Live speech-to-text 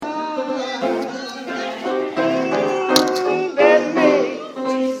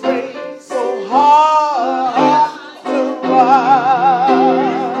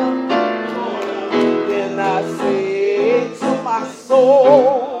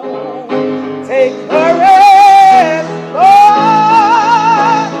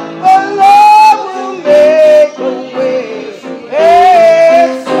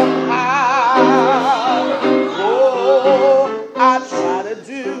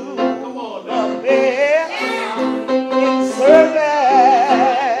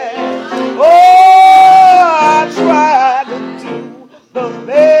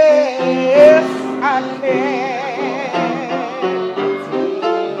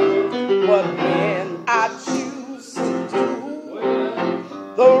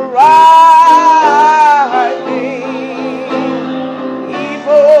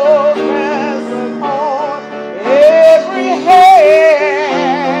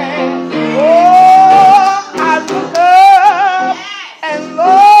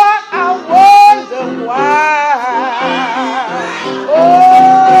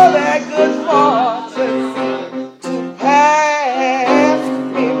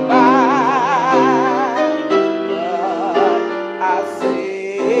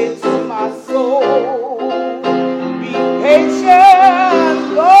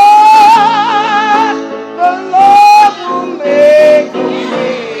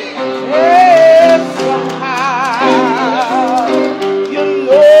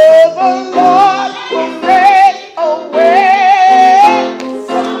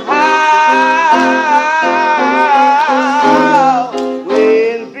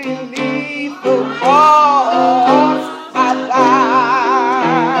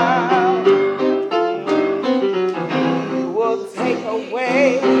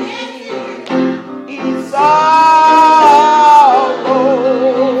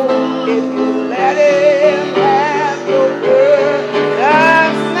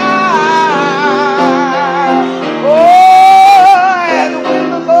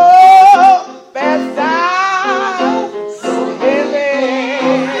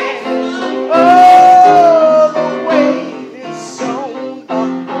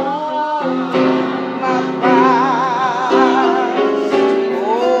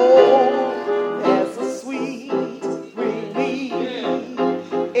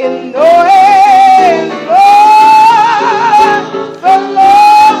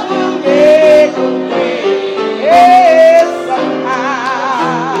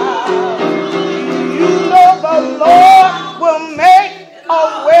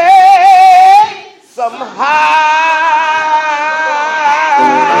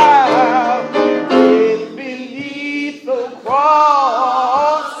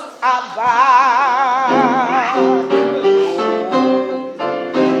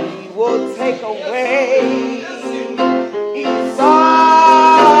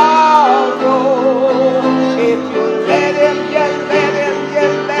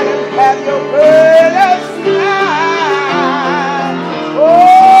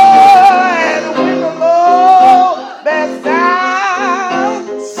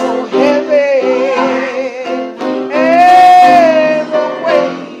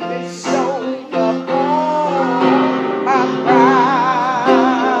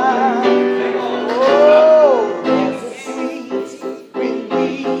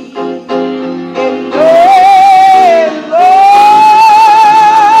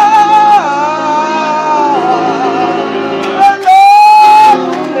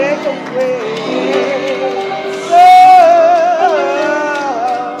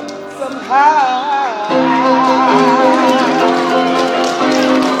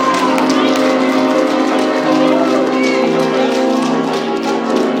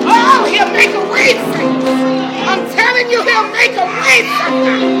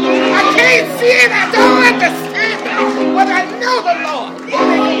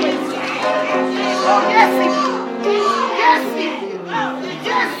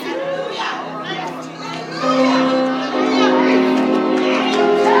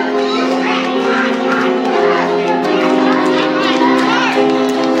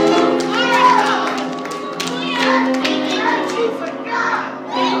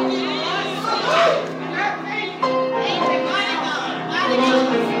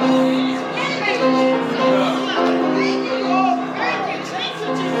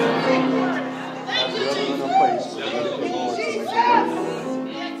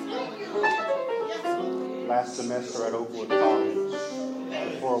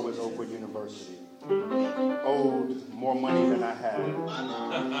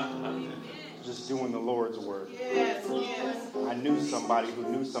Somebody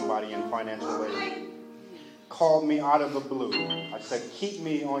who knew somebody in financial aid. called me out of the blue. I said, keep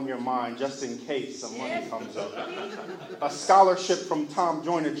me on your mind just in case some money comes up. A scholarship from Tom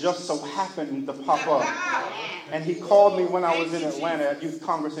Joyner just so happened to pop up. And he called me when I was in Atlanta at Youth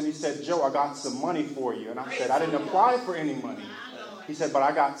Congress, and he said, Joe, I got some money for you. And I said, I didn't apply for any money. He said, but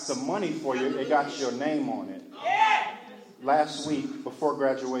I got some money for you. It got your name on it. Last week, before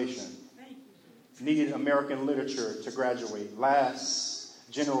graduation, needed American literature to graduate. Last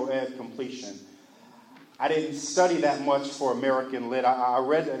general ed completion. I didn't study that much for American Lit. I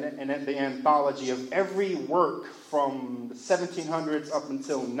read the anthology of every work from the 1700s up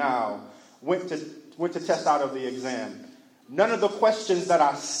until now. Went to test out of the exam. None of the questions that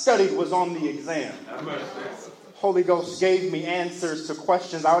I studied was on the exam. Holy Ghost gave me answers to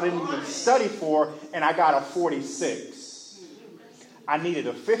questions I didn't even study for, and I got a 46. I needed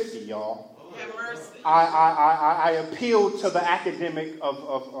a 50, y'all. I appealed to the academic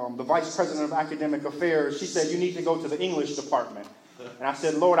of the vice president of academic affairs. She said, you need to go to the English department. And I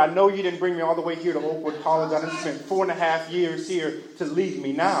said, Lord, I know you didn't bring me all the way here to Oakwood College. I done spent 4.5 years here to leave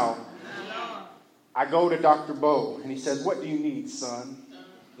me now. I go to Dr. Bowe, and he says, what do you need, son?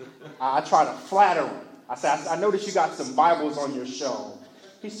 I try to flatter him. I said, I noticed you got some Bibles on your shelf.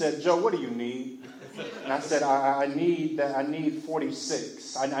 He said, Joe, what do you need? And I said, I need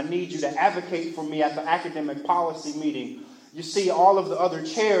 46. I need you to advocate for me at the academic policy meeting. You see, all of the other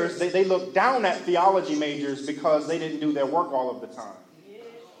chairs, they look down at theology majors because they didn't do their work all of the time.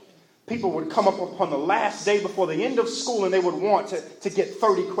 People would come up upon the last day before the end of school, and they would want to get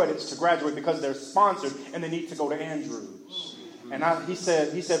 30 credits to graduate because they're sponsored and they need to go to Andrews. And he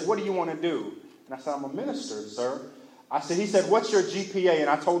said, what do you want to do? And I said, I'm a minister, sir. He said, what's your GPA? And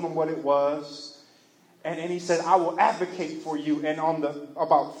I told him what it was. And he said, I will advocate for you. And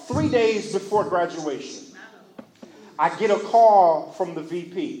about 3 days before graduation, I get a call from the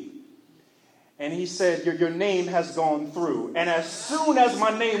VP. And he said, your name has gone through. And as soon as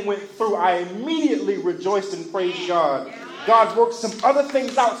my name went through, I immediately rejoiced and praised God. God worked some other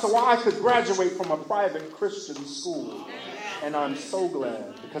things out so I could graduate from a private Christian school. And I'm so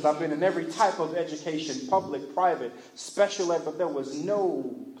glad, because I've been in every type of education, public, private, special ed, but there was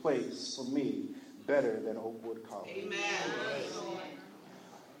no place for me better than Oakwood College. Amen.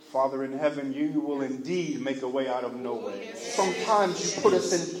 Father in heaven, you will indeed make a way out of no way. Sometimes you put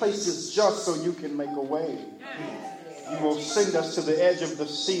us in places just so you can make a way. You will send us to the edge of the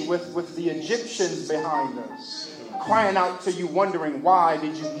sea with the Egyptians behind us, crying out to you, wondering, why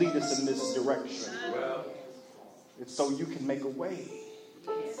did you lead us in this direction? It's so you can make a way.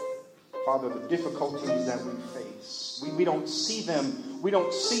 Father, the difficulties that we face, we don't see them. We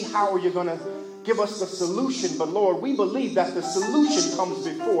don't see how you're going to give us the solution. But Lord, we believe that the solution comes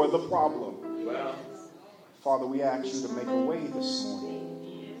before the problem. Father, we ask you to make a way this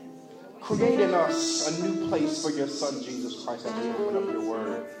morning. Create in us a new place for your Son, Jesus Christ, as we open up your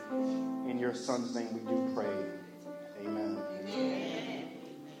word. In your Son's name we do pray. Amen. Amen.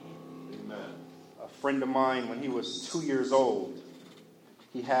 A friend of mine, when he was 2 years old,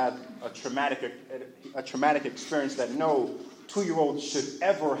 he had a traumatic experience that no 2-year-old should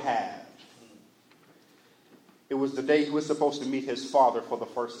ever have. It was the day he was supposed to meet his father for the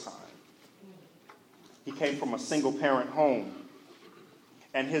first time. He came from a single-parent home.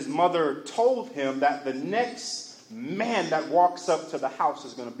 And his mother told him that the next man that walks up to the house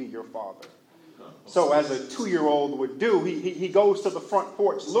is going to be your father. So as a 2-year-old would do, he goes to the front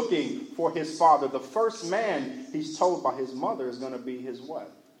porch looking for his father. The first man he's told by his mother is going to be his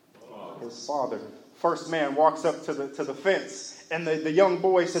what? His father. First man walks up to the fence, and the young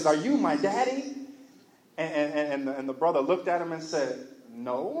boy says, "Are you my daddy?" And the brother looked at him and said,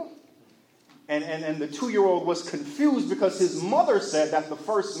 "No." And the 2-year-old was confused because his mother said that the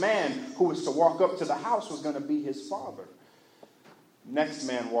first man who was to walk up to the house was going to be his father. Next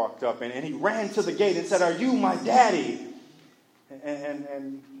man walked up and he ran to the gate and said, "Are you my daddy?"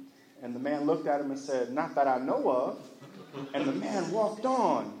 And the man looked at him and said, "Not that I know of." And the man walked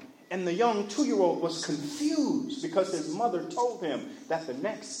on. And the young 2-year-old was confused because his mother told him that the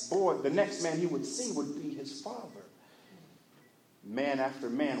next man he would see would be his father. Man after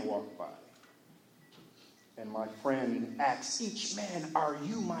man walked by. And my friend asked each man, "Are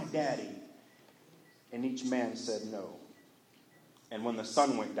you my daddy?" And each man said no. And when the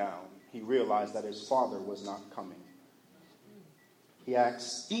sun went down, he realized that his father was not coming. He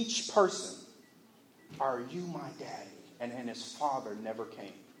asked each person, "Are you my daddy?" And his father never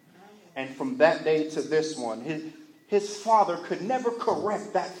came. And from that day to this one, his father could never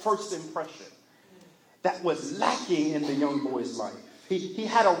correct that first impression that was lacking in the young boy's life. He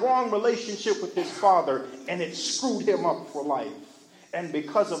had a wrong relationship with his father, and it screwed him up for life. And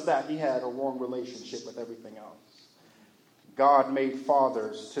because of that, he had a wrong relationship with everything else. God made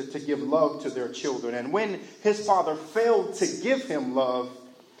fathers to give love to their children. And when his father failed to give him love,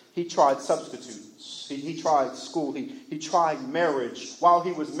 he tried substitutes. He tried school. He tried marriage. While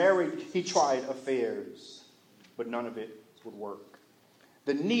he was married, he tried affairs. But none of it would work.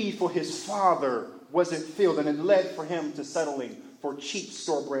 The need for his father wasn't filled, and it led for him to settling for cheap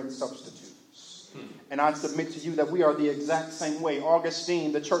store-brand substitutes. And I submit to you that we are the exact same way.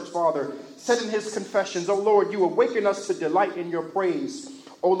 Augustine, the church father, said in his Confessions, "O Lord, you awaken us to delight in your praise.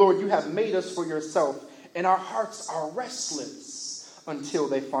 O Lord, you have made us for yourself, and our hearts are restless until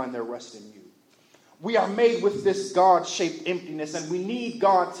they find their rest in you." We are made with this God-shaped emptiness, and we need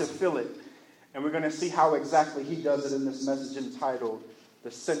God to fill it. And we're going to see how exactly he does it in this message entitled,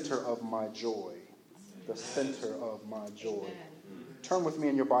 "The Center of My Joy." The center of my joy. Amen. Turn with me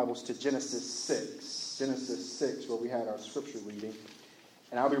in your Bibles to Genesis 6. Genesis 6, where we had our scripture reading.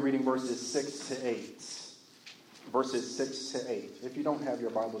 And I'll be reading verses 6 to 8. Verses 6 to 8. If you don't have your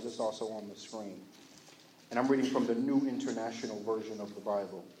Bibles, it's also on the screen. And I'm reading from the New International Version of the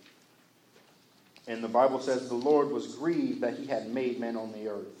Bible. And the Bible says, "The Lord was grieved that he had made man on the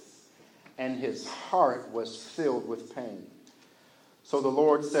earth, and his heart was filled with pain. So the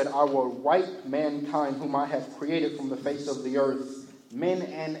Lord said, I will wipe mankind whom I have created from the face of the earth, men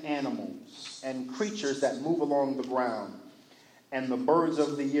and animals, and creatures that move along the ground, and the birds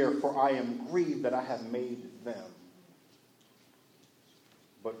of the air, for I am grieved that I have made them."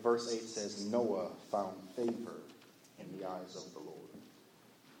 But verse 8 says, "Noah found favor in the eyes of the Lord."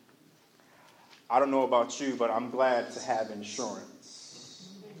 I don't know about you, but I'm glad to have insurance.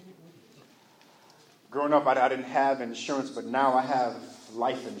 Growing up, I didn't have insurance, but now I have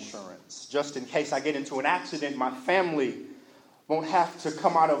life insurance. Just in case I get into an accident, my family won't have to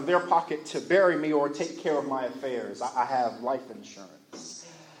come out of their pocket to bury me or take care of my affairs. I have life insurance.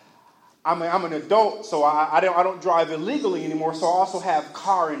 I'm an adult, so I don't drive illegally anymore, so I also have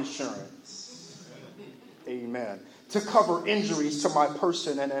car insurance. Amen. To cover injuries to my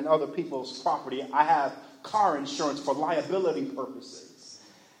person and other people's property, I have car insurance for liability purposes.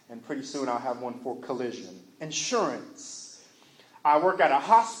 And pretty soon I'll have one for collision. Insurance. I work at a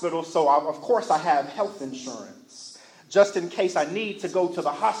hospital, so of course I have health insurance. Just in case I need to go to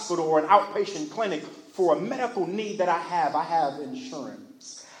the hospital or an outpatient clinic for a medical need that I have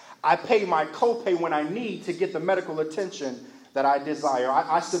insurance. I pay my copay when I need to get the medical attention that I desire.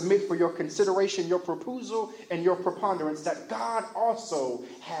 I submit for your consideration, your proposal, and your preponderance that God also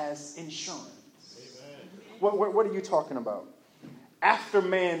has insurance. Amen. What are you talking about? After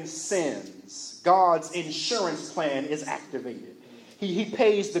man sins, God's insurance plan is activated. He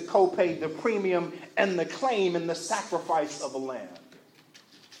pays the copay, the premium, and the claim and the sacrifice of a lamb.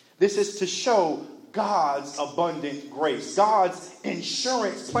 This is to show God's abundant grace. God's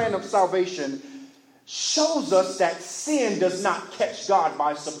insurance plan of salvation shows us that sin does not catch God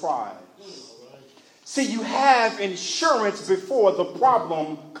by surprise. See, you have insurance before the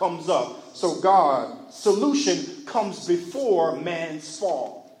problem comes up. So God's solution comes before man's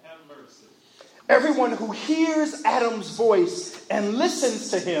fall. Have mercy. Everyone who hears Adam's voice and listens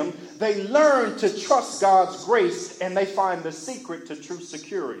to him, they learn to trust God's grace, and they find the secret to true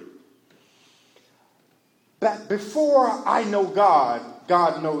security. That before I know God,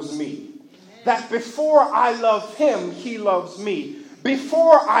 God knows me. That before I love him, he loves me.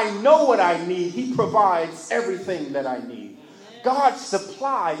 Before I know what I need, he provides everything that I need. God's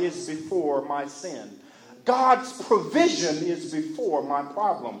supply is before my sin. God's provision is before my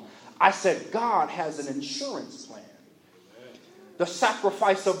problem. I said God has an insurance plan. The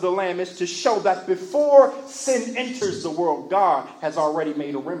sacrifice of the lamb is to show that before sin enters the world, God has already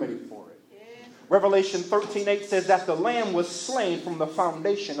made a remedy for it. Revelation 13:8 says that the lamb was slain from the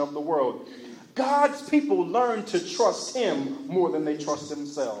foundation of the world. God's people learn to trust him more than they trust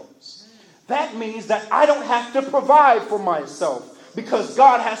themselves. That means that I don't have to provide for myself because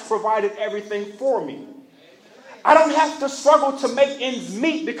God has provided everything for me. I don't have to struggle to make ends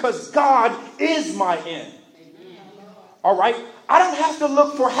meet because God is my end. All right? I don't have to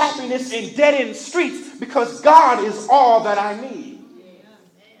look for happiness in dead-end streets because God is all that I need.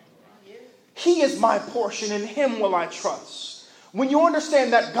 He is my portion, in him will I trust. When you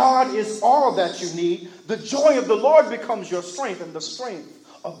understand that God is all that you need, the joy of the Lord becomes your strength, and the strength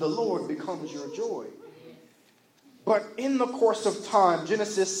of the Lord becomes your joy. But in the course of time,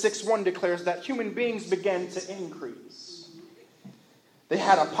 Genesis 6:1 declares that human beings began to increase. They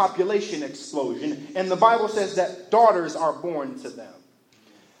had a population explosion, and the Bible says that daughters are born to them.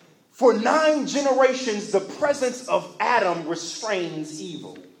 For 9 generations, the presence of Adam restrains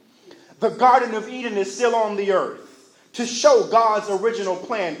evil. The Garden of Eden is still on the earth. to show God's original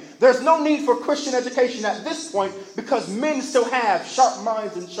plan. There's no need for Christian education at this point because men still have sharp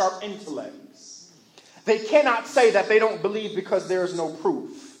minds and sharp intellects. They cannot say that they don't believe because there's no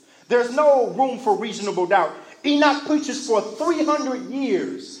proof. There's no room for reasonable doubt. Enoch preaches for 300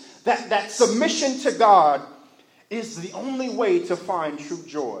 years that submission to God is the only way to find true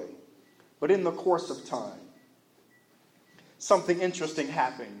joy. But in the course of time, something interesting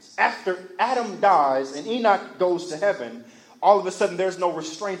happens. After Adam dies and Enoch goes to heaven, all of a sudden there's no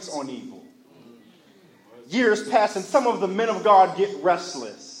restraints on evil. Years pass and some of the men of God get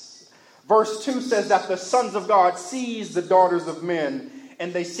restless. Verse 2 says that the sons of God seize the daughters of men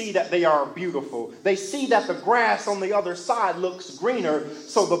and they see that they are beautiful. They see that the grass on the other side looks greener.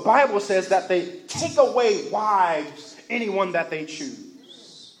 So the Bible says that they take away wives, anyone that they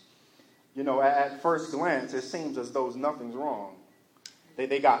choose. You know, at first glance, it seems as though nothing's wrong.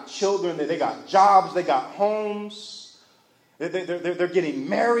 They got children, they got jobs, they got homes. They're getting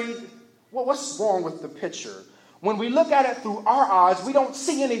married. Well, what's wrong with the picture? When we look at it through our eyes, we don't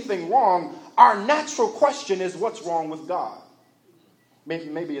see anything wrong. Our natural question is, what's wrong with God?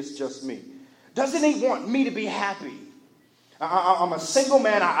 Maybe it's just me. Doesn't he want me to be happy? I'm a single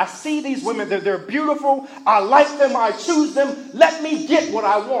man. I see these women. They're beautiful. I like them. I choose them. Let me get what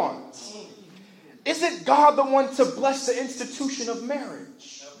I want. Isn't God the one to bless the institution of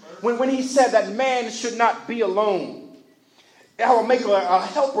marriage? When he said that man should not be alone, I will make a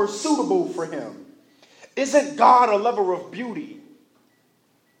helper suitable for him. Isn't God a lover of beauty?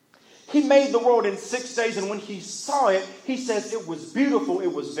 He made the world in 6 days, and when he saw it, he says it was beautiful, it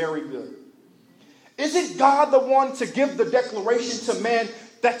was very good. Isn't God the one to give the declaration to man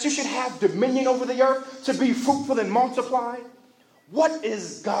that you should have dominion over the earth, to be fruitful and multiply? What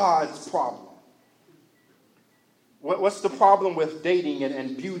is God's problem? What's the problem with dating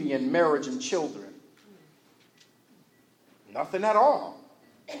and beauty and marriage and children? Nothing at all.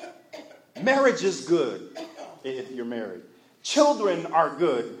 Marriage is good if you're married. Children are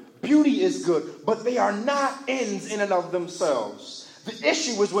good. Beauty is good. But they are not ends in and of themselves. The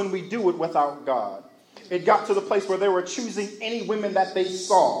issue is when we do it without God. It got to the place where they were choosing any women that they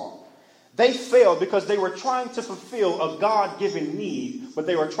saw. They failed because they were trying to fulfill a God-given need, but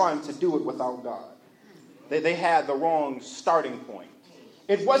they were trying to do it without God. They had the wrong starting point.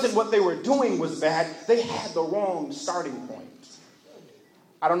 It wasn't what they were doing was bad. They had the wrong starting point.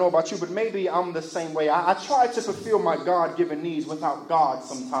 I don't know about you, but maybe I'm the same way. I try to fulfill my God-given needs without God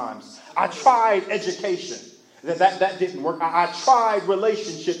sometimes. I tried education. That didn't work. I tried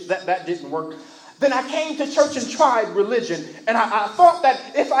relationships. That didn't work. Then I came to church and tried religion. And I thought that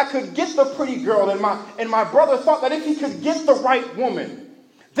if I could get the pretty girl, and my brother thought that if he could get the right woman,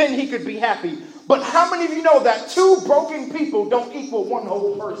 then he could be happy. But how many of you know that two broken people don't equal one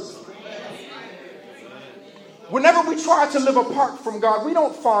whole person? Whenever we try to live apart from God, we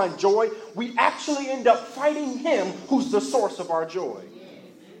don't find joy. We actually end up fighting him who's the source of our joy.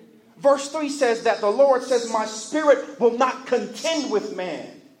 Verse 3 says that the Lord says, my spirit will not contend with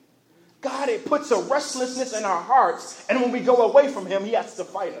man. God, it puts a restlessness in our hearts. And when we go away from him, he has to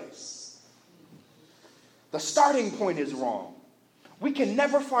fight us. The starting point is wrong. We can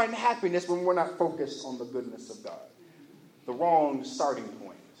never find happiness when we're not focused on the goodness of God. The wrong starting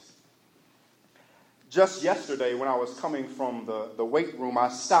point. Just yesterday, when I was coming from the weight room, I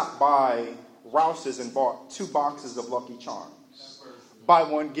stopped by Rouse's and bought 2 boxes of Lucky Charms. Buy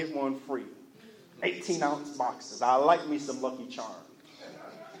one, get one free. 18-ounce boxes. I like me some Lucky Charms.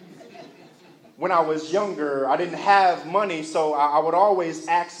 When I was younger, I didn't have money, so I would always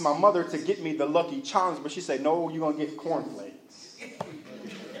ask my mother to get me the Lucky Charms, but she said, no, you're going to get cornflakes.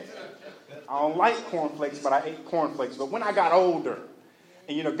 I don't like cornflakes, but I ate cornflakes. But when I got older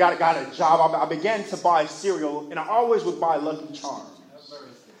and, got a job, I began to buy cereal, and I always would buy Lucky Charms.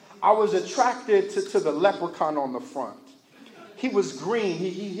 I was attracted to the leprechaun on the front. He was green,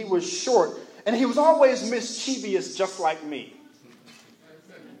 he was short, and he was always mischievous just like me.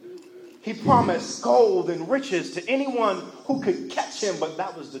 He promised gold and riches to anyone who could catch him, but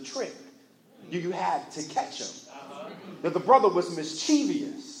that was the trick. You had to catch him. That the brother was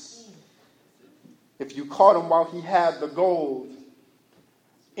mischievous. If you caught him while he had the gold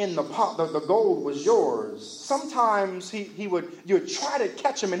in the pot, the gold was yours. Sometimes you would try to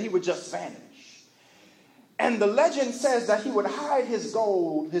catch him and he would just vanish. And the legend says that he would hide his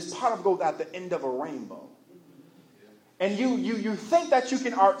gold, his pot of gold, at the end of a rainbow. And you think that you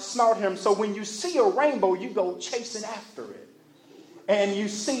can outsmart him, so when you see a rainbow, you go chasing after it. And you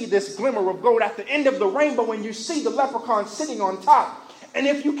see this glimmer of gold at the end of the rainbow, and you see the leprechaun sitting on top. And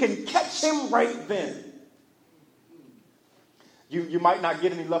if you can catch him right then, You might not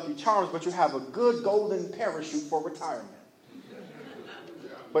get any Lucky Charms, but you have a good golden parachute for retirement.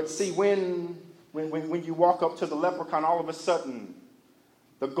 But see, when you walk up to the leprechaun, all of a sudden,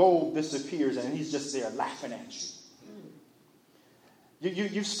 the gold disappears and he's just there laughing at you.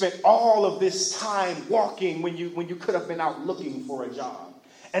 You spent all of this time walking when you could have been out looking for a job.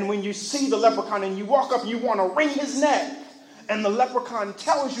 And when you see the leprechaun and you walk up and you want to wring his neck, and the leprechaun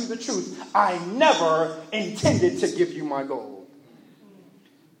tells you the truth, I never intended to give you my gold.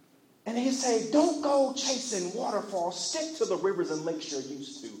 And he say, don't go chasing waterfalls. Stick to the rivers and lakes you're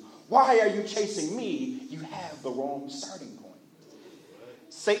used to. Why are you chasing me? You have the wrong starting point.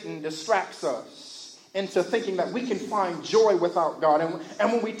 Satan distracts us into thinking that we can find joy without God.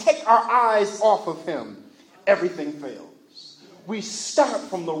 And when we take our eyes off of him, everything fails. We start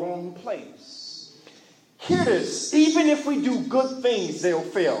from the wrong place. Hear this. Even if we do good things, they'll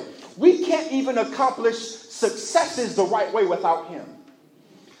fail. We can't even accomplish successes the right way without him.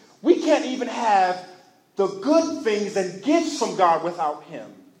 We can't even have the good things and gifts from God without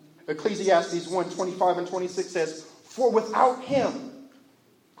him. Ecclesiastes 1:25 and 26 says, for without him,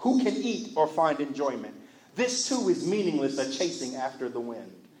 who can eat or find enjoyment? This too is meaningless, a chasing after the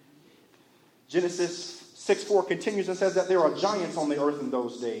wind. Genesis 6:4 continues and says that there are giants on the earth in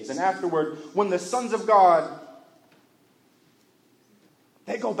those days. And afterward, when the sons of God,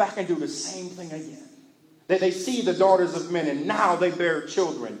 they go back and do the same thing again. They see the daughters of men, and now they bear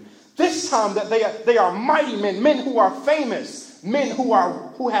children. This time that they are mighty men who are famous, men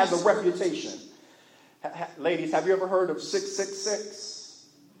who has a reputation. Ladies, have you ever heard of 666?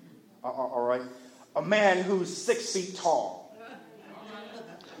 All right. A man who's 6 feet tall,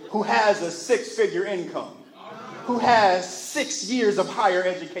 who has a 6-figure income, who has 6 years of higher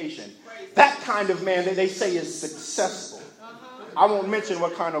education. That kind of man that they say is successful. I won't mention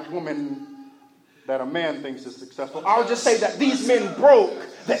what kind of woman that a man thinks is successful. I'll just say that these men broke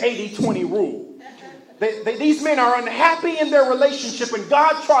the 80-20 rule. These men are unhappy in their relationship, and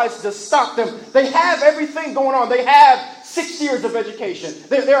God tries to stop them. They have everything going on. They have 6 years of education.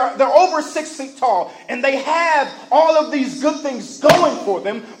 They're over 6 feet tall, and they have all of these good things going for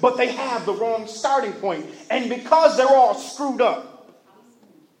them, but they have the wrong starting point. And because they're all screwed up,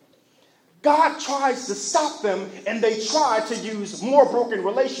 God tries to stop them, and they try to use more broken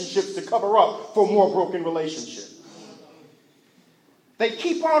relationships to cover up for more broken relationships. They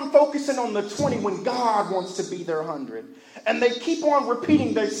keep on focusing on the 20 when God wants to be their 100. And they keep on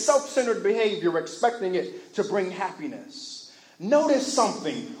repeating their self-centered behavior, expecting it to bring happiness. Notice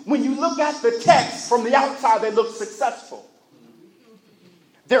something. When you look at the text from the outside, they look successful.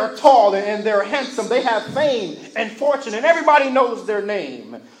 They're tall and they're handsome. They have fame and fortune, and everybody knows their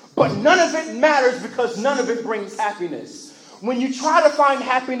name. But none of it matters because none of it brings happiness. When you try to find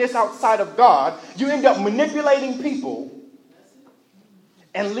happiness outside of God, you end up manipulating people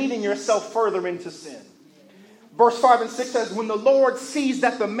and leading yourself further into sin. Verse 5 and 6 says, when the Lord sees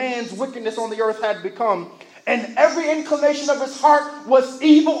that the man's wickedness on the earth had become, and every inclination of his heart was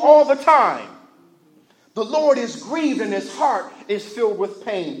evil all the time, the Lord is grieved and his heart is filled with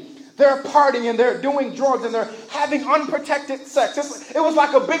pain. They're partying and they're doing drugs and they're having unprotected sex. It was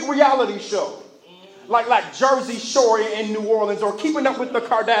like a big reality show. Like Jersey Shore in New Orleans, or Keeping Up with the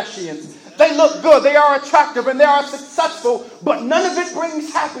Kardashians. They look good, they are attractive, and they are successful, but none of it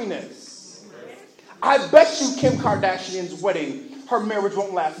brings happiness. I bet you Kim Kardashian's wedding, her marriage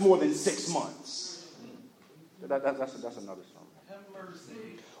won't last more than 6 months. That's another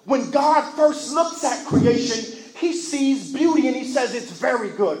story. When God first looks at creation, he sees beauty and he says it's very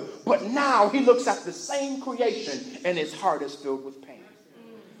good. But now he looks at the same creation and his heart is filled with pain.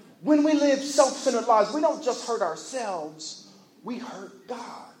 When we live self-centered lives, we don't just hurt ourselves, we hurt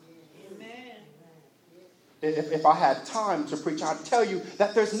God. Amen. If I had time to preach, I'd tell you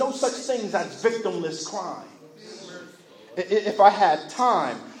that there's no such thing as victimless crime. If I had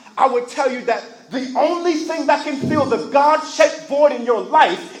time, I would tell you that the only thing that can fill the God-shaped void in your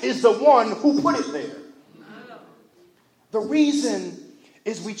life is the one who put it there. The reason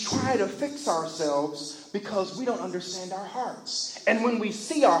is we try to fix ourselves because we don't understand our hearts. And when we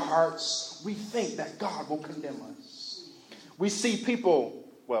see our hearts, we think that God will condemn us. We see people,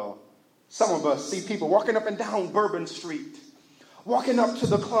 well, some of us see people walking up and down Bourbon Street, walking up to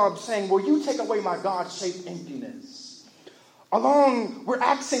the club saying, will you take away my God-shaped emptiness? We're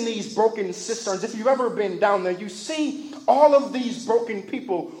asking these broken cisterns. If you've ever been down there, you see all of these broken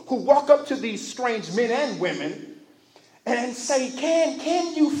people who walk up to these strange men and women and say,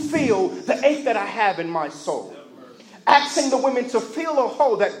 can you feel the ache that I have in my soul? Asking the women to fill a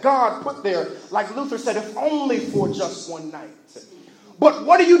hole that God put there, like Luther said, if only for just one night. But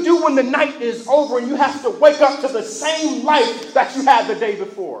what do you do when the night is over and you have to wake up to the same life that you had the day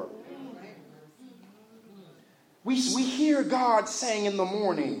before? We hear God saying in the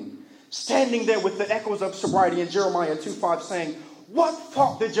morning, standing there with the echoes of sobriety in Jeremiah 2:5 saying, what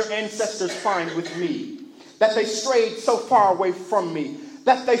fault did your ancestors find with me, that they strayed so far away from me,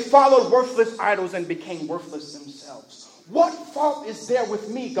 that they followed worthless idols and became worthless themselves? What fault is there with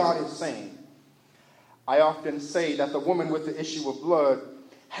me, God is saying? I often say that the woman with the issue of blood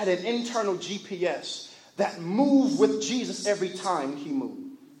had an internal GPS that moved with Jesus every time he moved.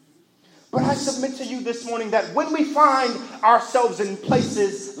 But I submit to you this morning that when we find ourselves in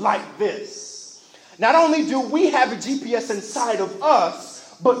places like this, not only do we have a GPS inside of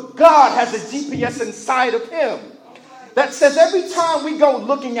us, but God has a GPS inside of him that says every time we go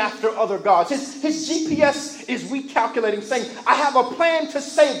looking after other gods, his GPS is recalculating, saying, I have a plan to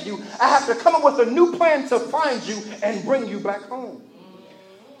save you. I have to come up with a new plan to find you and bring you back home.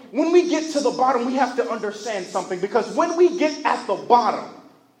 When we get to the bottom, we have to understand something, because when we get at the bottom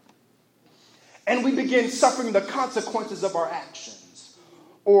and we begin suffering the consequences of our actions,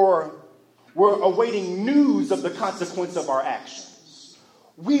 or we're awaiting news of the consequence of our actions,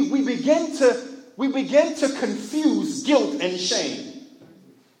 we begin to confuse guilt and shame.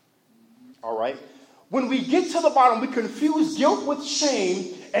 All right? When we get to the bottom, we confuse guilt with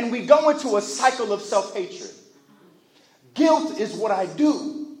shame, and we go into a cycle of self-hatred. Guilt is what I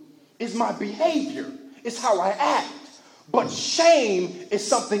do, is my behavior, is how I act. But shame is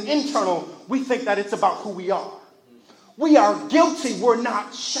something internal. We think that it's about who we are. We are guilty. We're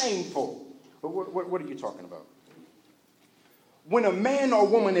not shameful. But what are you talking about? When a man or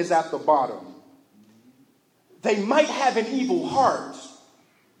woman is at the bottom, they might have an evil heart.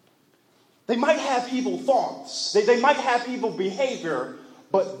 They might have evil thoughts. They might have evil behavior,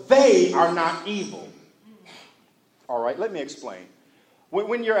 but they are not evil. All right, let me explain.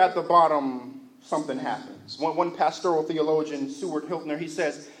 When you're at the bottom, something happens. One pastoral theologian, Stuart Hiltner, he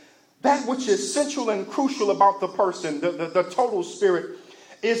says, that which is central and crucial about the person, the total spirit,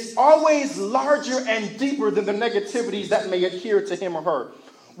 is always larger and deeper than the negativities that may adhere to him or her.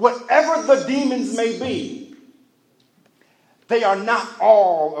 Whatever the demons may be, they are not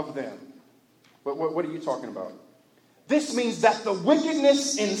all of them. But what are you talking about? This means that the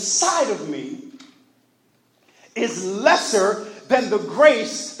wickedness inside of me is lesser than the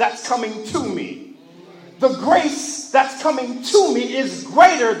grace that's coming to me. The grace that's coming to me is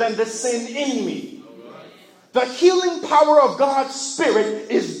greater than the sin in me. The healing power of God's Spirit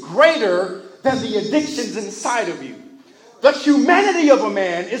is greater than the addictions inside of you. The humanity of a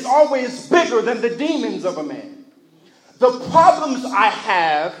man is always bigger than the demons of a man. The problems I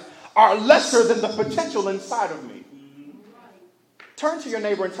have are lesser than the potential inside of me. Turn to your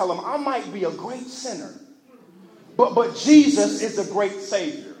neighbor and tell him, I might be a great sinner, but Jesus is a great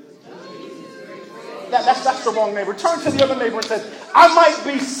Savior. That's the wrong neighbor. Turn to the other neighbor and say, I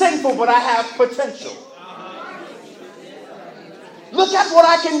might be sinful, but I have potential. Look at what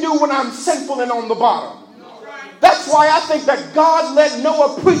I can do when I'm sinful and on the bottom. That's why I think that God let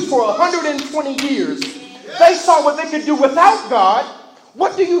Noah preach for 120 years. They saw what they could do without God.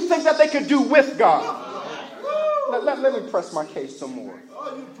 What do you think that they could do with God? Let me press my case some more.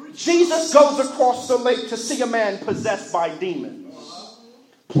 Jesus goes across the lake to see a man possessed by demons,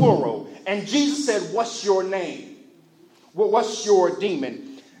 plural. And Jesus said, what's your name? Well, what's your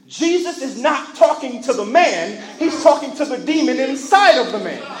demon? Jesus is not talking to the man. He's talking to the demon inside of the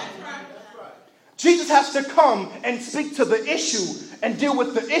man. Jesus has to come and speak to the issue and deal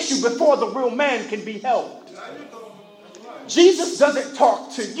with the issue before the real man can be helped. Jesus doesn't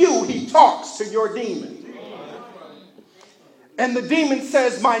talk to you. He talks to your demon. And the demon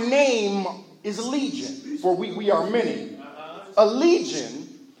says, my name is Legion, for we are many. A legion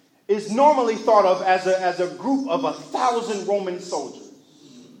is normally thought of as a group of 1,000 Roman soldiers.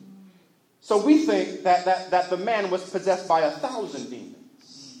 So we think that the man was possessed by 1,000 demons.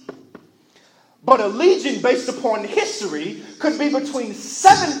 But a legion, based upon history, could be between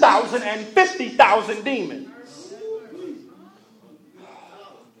 7,000 and 50,000 demons.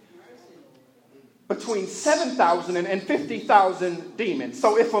 Between 7,000 and 50,000 demons.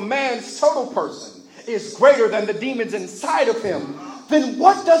 So if a man's total person is greater than the demons inside of him, then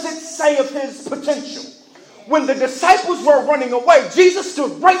what does it say of his potential? When the disciples were running away, Jesus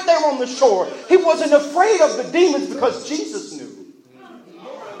stood right there on the shore. He wasn't afraid of the demons because Jesus knew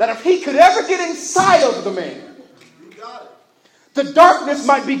that if he could ever get inside of the man, the darkness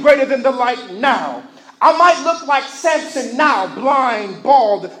might be greater than the light now. I might look like Samson now, blind,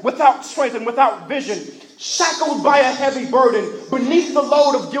 bald, without strength and without vision, shackled by a heavy burden, beneath the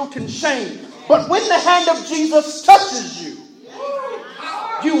load of guilt and shame. But when the hand of Jesus touches you,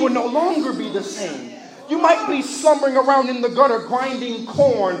 You will no longer be the same. You might be slumbering around in the gutter, grinding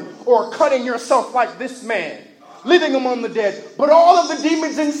corn, or cutting yourself like this man, living among the dead. But all of the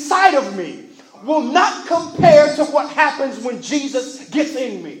demons inside of me will not compare to what happens when Jesus gets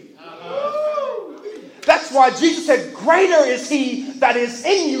in me. That's why Jesus said, greater is he that is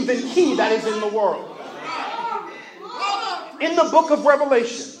in you than he that is in the world. In the book of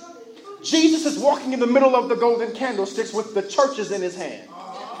Revelation, Jesus is walking in the middle of the golden candlesticks with the churches in his hand.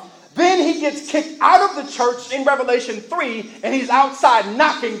 Then he gets kicked out of the church in Revelation 3, and he's outside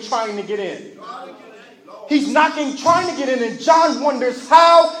knocking, trying to get in. He's knocking, trying to get in, and John wonders,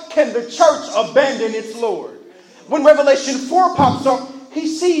 how can the church abandon its Lord? When Revelation 4 pops up, he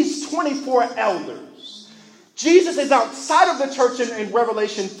sees 24 elders. Jesus is outside of the church in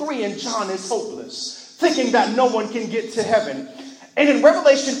Revelation 3, and John is hopeless, thinking that no one can get to heaven. And in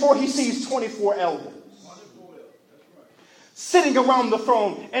Revelation 4, he sees 24 elders sitting around the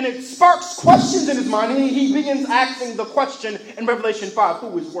throne, and it sparks questions in his mind, and he begins asking the question in Revelation 5,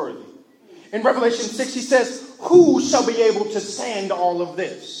 who is worthy? In Revelation 6, he says, who shall be able to stand all of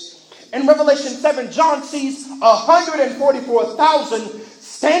this? In Revelation 7, John sees 144,000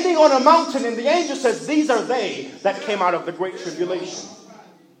 standing on a mountain, and the angel says, these are they that came out of the great tribulation.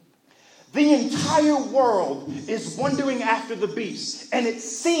 The entire world is wondering after the beast, and it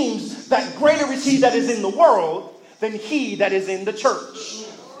seems that greater is he that is in the world than he that is in the church.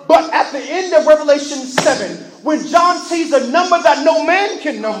 But at the end of Revelation 7, when John sees a number that no man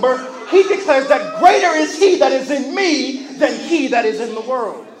can number, he declares that greater is he that is in me than he that is in the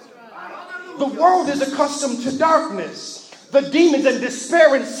world. The world is accustomed to darkness, the demons and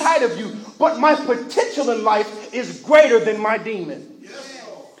despair inside of you, but my potential in life is greater than my demon.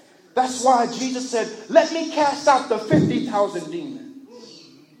 That's why Jesus said, let me cast out the 50,000 demons,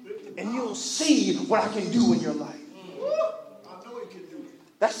 and you'll see what I can do in your life.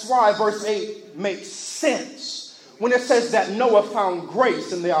 That's why verse 8 makes sense when it says that Noah found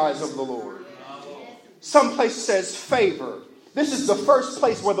grace in the eyes of the Lord. Some place says favor. This is the first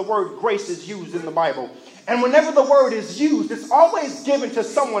place where the word grace is used in the Bible. And whenever the word is used, it's always given to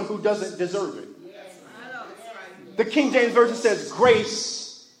someone who doesn't deserve it. The King James Version says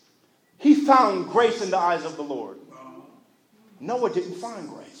grace. He found grace in the eyes of the Lord. Noah didn't find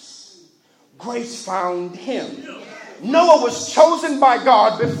grace. Grace found him. Noah was chosen by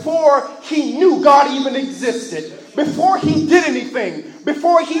God before he knew God even existed. Before he did anything.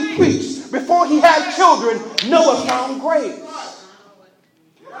 Before he preached. Before he had children. Noah found grace.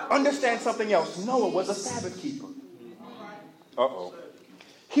 Understand something else. Noah was a Sabbath keeper. Uh-oh.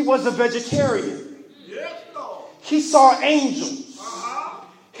 He was a vegetarian. He saw angels.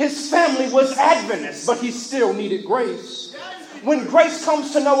 His family was Adventist, but he still needed grace. When grace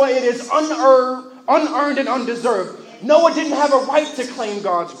comes to Noah, it is unearned and undeserved. Noah didn't have a right to claim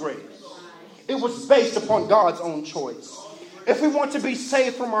God's grace. It was based upon God's own choice. If we want to be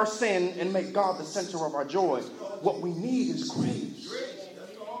saved from our sin and make God the center of our joy, what we need is grace.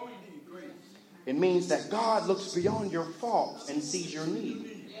 It means that God looks beyond your faults and sees your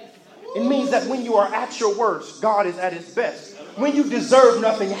need. It means that when you are at your worst, God is at his best. When you deserve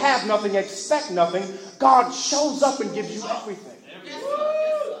nothing, have nothing, expect nothing, God shows up and gives you everything.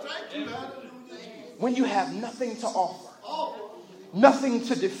 When you have nothing to offer, nothing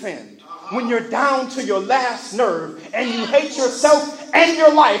to defend, when you're down to your last nerve and you hate yourself and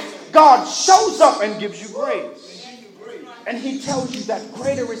your life, God shows up and gives you grace. And he tells you that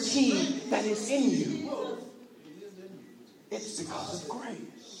greater is he that is in you. It's because of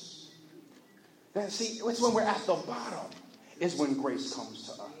grace. See, it's when we're at the bottom is when grace comes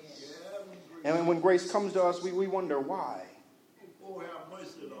to us. And when grace comes to us, we wonder why.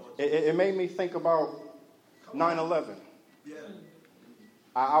 It made me think about 9/11.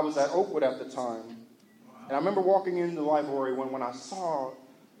 I was at Oakwood at the time, and I remember walking into the library when I saw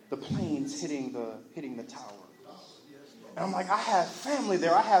the planes hitting the tower. And I'm like, I have family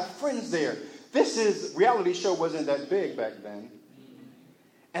there, I have friends there. Reality show wasn't that big back then,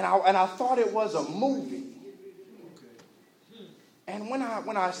 and I thought it was a movie. And when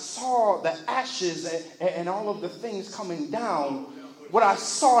I saw the ashes and all of the things coming down, what I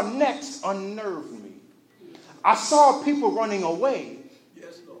saw next unnerved me. I saw people running away,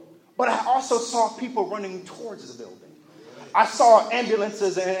 but I also saw people running towards the building. I saw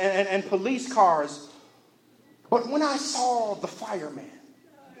ambulances and police cars, but when I saw the fireman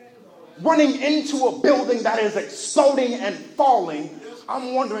running into a building that is exploding and falling,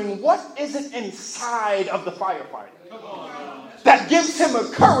 I'm wondering, what is it inside of the firefighter that gives him a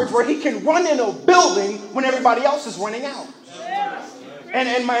courage where he can run in a building when everybody else is running out?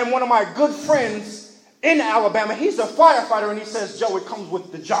 And one of my good friends in Alabama. He's a firefighter, and he says, Joe, it comes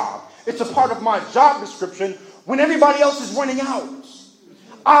with the job. It's a part of my job description. When everybody else is running out,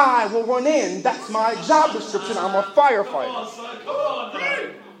 I will run in. That's my job description. I'm a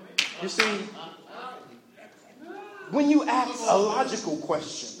firefighter. You see, when you ask a logical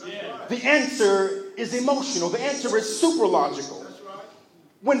question, the answer is emotional. The answer is super logical.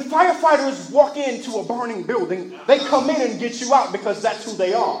 When firefighters walk into a burning building, they come in and get you out because that's who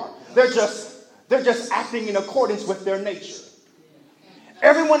they are. They're just acting in accordance with their nature.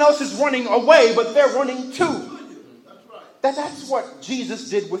 Everyone else is running away, but they're running too. That's what Jesus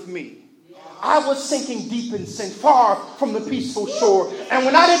did with me. I was sinking deep in sin, far from the peaceful shore. And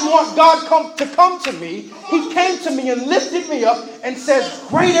when I didn't want God to come to me, he came to me and lifted me up and says,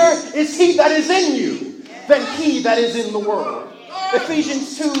 greater is he that is in you than he that is in the world.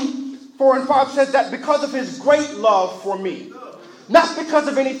 Ephesians 2:4-5 says that because of his great love for me, not because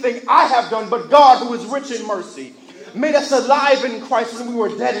of anything I have done, but God, who is rich in mercy, made us alive in Christ when we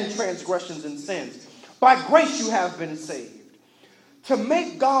were dead in transgressions and sins. By grace you have been saved. To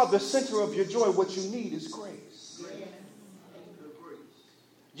make God the center of your joy, what you need is grace.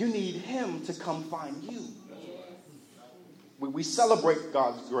 You need him to come find you. We celebrate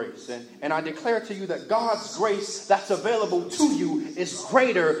God's grace. And I declare to you that God's grace that's available to you is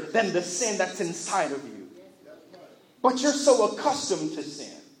greater than the sin that's inside of you. But you're so accustomed to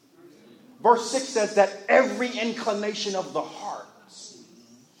sin. Verse 6 says that every inclination of the heart,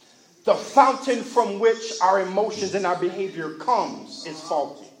 the fountain from which our emotions and our behavior comes, is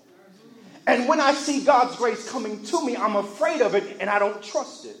faulty. And when I see God's grace coming to me, I'm afraid of it and I don't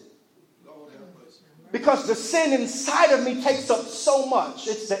trust it. Because the sin inside of me takes up so much.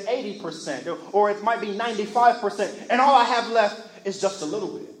 It's the 80%, or it might be 95%, and all I have left is just a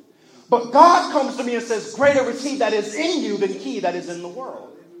little bit. But God comes to me and says, greater is he that is in you than he that is in the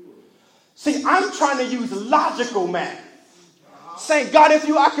world. See, I'm trying to use logical math. Saying, God, if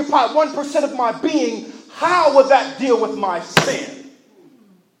you occupy 1% of my being, how would that deal with my sin?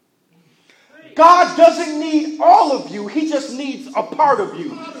 God doesn't need all of you. He just needs a part of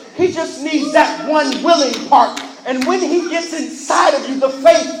you. He just needs that one willing part. And when he gets inside of you, the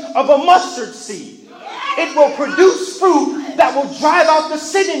faith of a mustard seed, it will produce fruit that will drive out the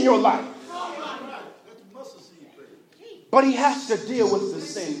sin in your life. But he has to deal with the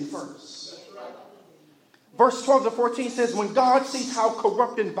sin first. Verse 12-14 says, when God sees how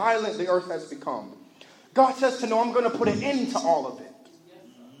corrupt and violent the earth has become, God says to Noah, I'm going to put an end to all of it.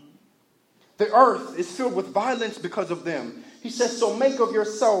 The earth is filled with violence because of them. He says, so make of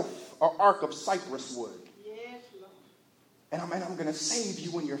yourself an ark of cypress wood. And I'm going to save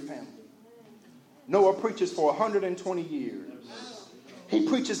you and your family. Noah preaches for 120 years. He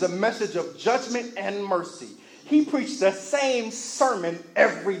preaches a message of judgment and mercy. He preached the same sermon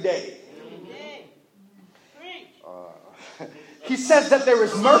every day. He says that there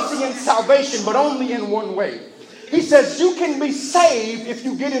is mercy and salvation, but only in one way. He says you can be saved if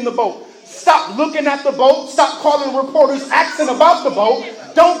you get in the boat. Stop looking at the boat. Stop calling reporters asking about the boat.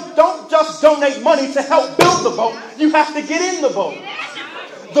 Don't just donate money to help build the boat. You have to get in the boat.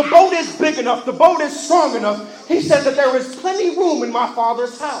 The boat is big enough. The boat is strong enough. He says that there is plenty room in my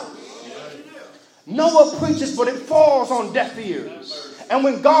Father's house. Noah preaches, but it falls on deaf ears. And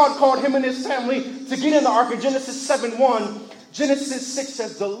when God called him and his family to get in the ark in Genesis 7:1, Genesis 6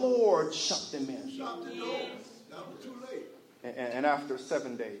 says the Lord shut them in. And after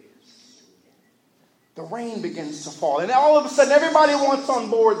 7 days, the rain begins to fall. And all of a sudden, everybody wants on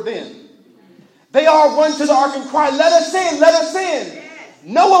board then. They all run to the ark and cry, let us in, let us in.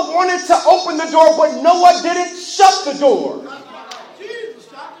 Noah wanted to open the door, but Noah didn't shut the door.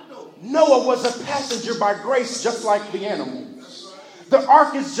 Noah was a passenger by grace, just like the animals. The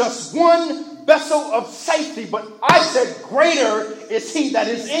ark is just one vessel of safety, but I said greater is he that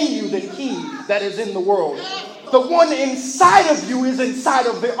is in you than he that is in the world. The one inside of you is inside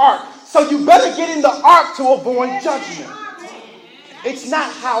of the ark. So you better get in the ark to avoid judgment. It's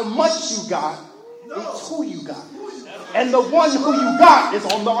not how much you got, it's who you got. And the one who you got is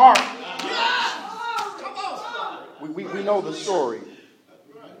on the ark. We know the story.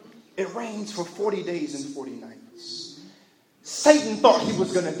 It rains for 40 days and 40 nights. Satan thought he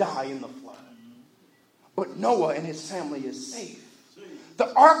was going to die in the flood. But Noah and his family is safe.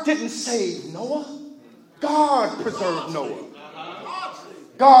 The ark didn't save Noah. God preserved Noah.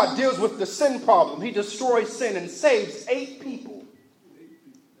 God deals with the sin problem. He destroys sin and saves 8 people.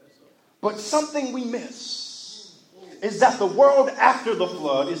 But something we miss is that the world after the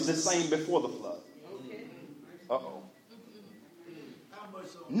flood is the same before the flood. Uh-oh.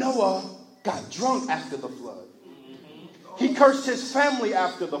 Noah got drunk after the flood. He cursed his family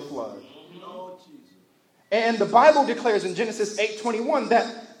after the flood. And the Bible declares in Genesis 8:21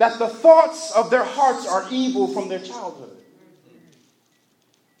 that the thoughts of their hearts are evil from their childhood.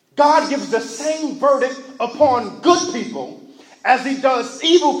 God gives the same verdict upon good people as he does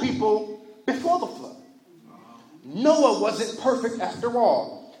evil people before the flood. Noah wasn't perfect after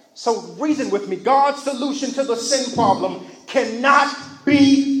all. So reason with me. God's solution to the sin problem cannot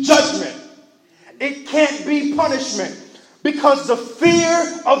be judgment. It can't be punishment, because the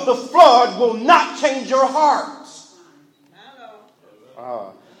fear of the flood will not change your heart.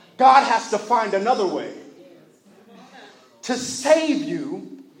 God has to find another way to save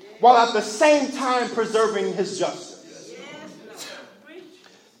you while at the same time preserving his justice.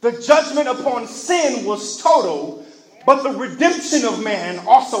 The judgment upon sin was total, but the redemption of man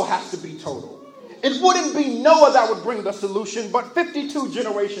also has to be total. It wouldn't be Noah that would bring the solution, but 52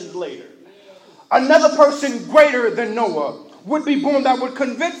 generations later, another person greater than Noah would be born that would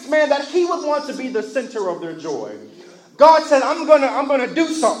convince man that he would want to be the center of their joy. God said, I'm gonna do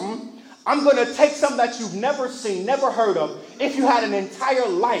something. I'm going to take something that you've never seen, never heard of. If you had an entire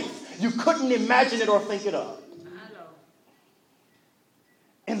life, you couldn't imagine it or think it of.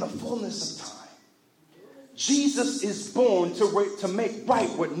 In the fullness of time, Jesus is born to make right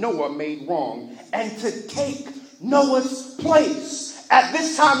what Noah made wrong and to take Noah's place. At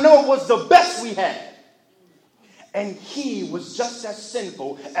this time, Noah was the best we had. And he was just as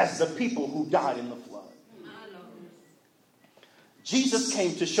sinful as the people who died in the flood. Jesus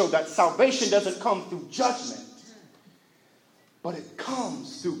came to show that salvation doesn't come through judgment, but it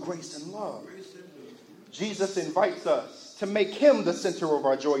comes through grace and love. Jesus invites us to make him the center of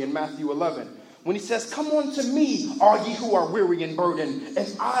our joy in Matthew 11, when he says, "Come unto me, all ye who are weary and burdened,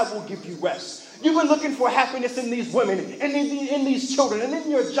 and I will give you rest." You've been looking for happiness in these women, and in these children, and in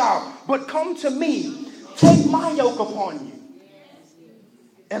your job, but come to me. Take my yoke upon you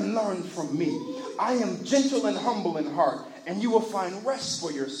and learn from me. I am gentle and humble in heart, and you will find rest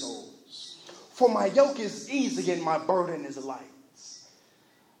for your souls. For my yoke is easy and my burden is light.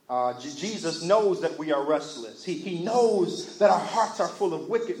 Jesus knows that we are restless. He knows that our hearts are full of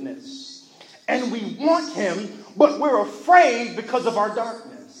wickedness. And we want him, but we're afraid because of our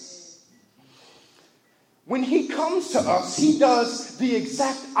darkness. When he comes to us, he does the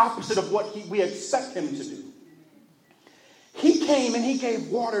exact opposite of what we expect him to do. He came and he gave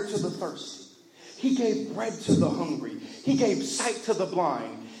water to the thirsty. He gave bread to the hungry. He gave sight to the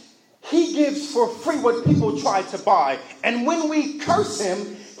blind. He gives for free what people try to buy. And when we curse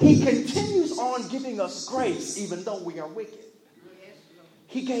him, he continues on giving us grace even though we are wicked.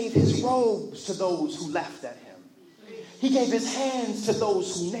 He gave his robes to those who laughed at him. He gave his hands to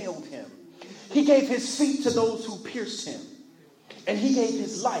those who nailed him. He gave his feet to those who pierced him. And he gave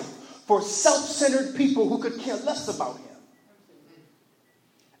his life for self-centered people who could care less about him.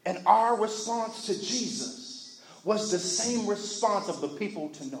 And our response to Jesus was the same response of the people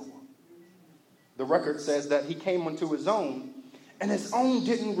to Noah. The record says that he came unto his own, and his own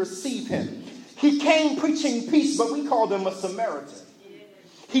didn't receive him. He came preaching peace, but we called him a Samaritan.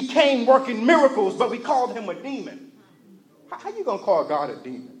 He came working miracles, but we called him a demon. How are you going to call God a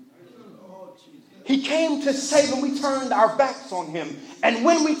demon? He came to save, and we turned our backs on him. And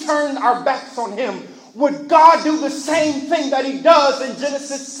when we turned our backs on him, would God do the same thing that he does in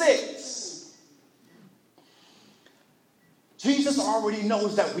Genesis 6? Jesus already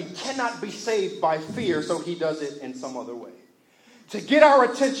knows that we cannot be saved by fear, so he does it in some other way. To get our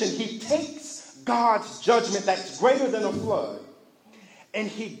attention, he takes God's judgment that's greater than a flood, and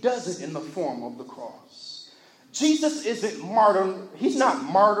he does it in the form of the cross. Jesus isn't martyred. He's not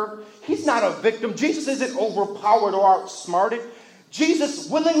martyred. He's not a victim. Jesus isn't overpowered or outsmarted. Jesus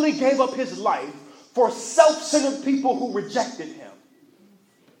willingly gave up his life for self-centered people who rejected him.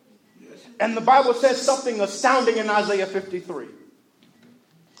 And the Bible says something astounding in Isaiah 53.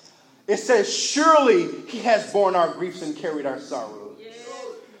 It says, "Surely he has borne our griefs and carried our sorrows.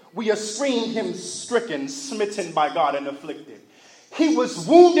 We esteemed him stricken, smitten by God, and afflicted. He was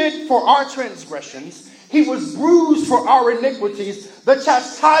wounded for our transgressions. He was bruised for our iniquities. The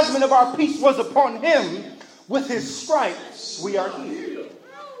chastisement of our peace was upon him. With his stripes we are healed."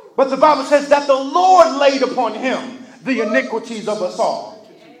 But the Bible says that the Lord laid upon him the iniquities of us all.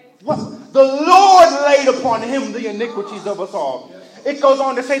 What? The Lord laid upon him the iniquities of us all. It goes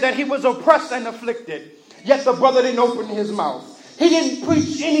on to say that he was oppressed and afflicted, yet the brother didn't open his mouth. He didn't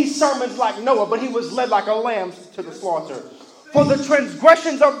preach any sermons like Noah, but he was led like a lamb to the slaughter. For the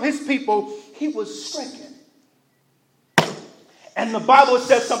transgressions of his people, he was stricken. And the Bible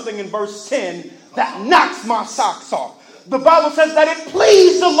says something in verse 10 that knocks my socks off. The Bible says that it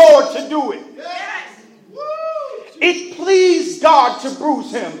pleased the Lord to do it. It pleased God to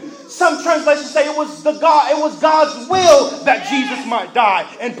bruise him. Some translations say it was God's will that Jesus might die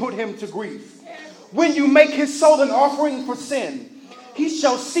and put him to grief. When you make his soul an offering for sin, he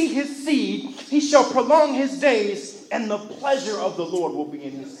shall see his seed, he shall prolong his days, and the pleasure of the Lord will be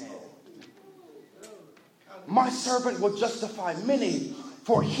in his hand. My servant will justify many,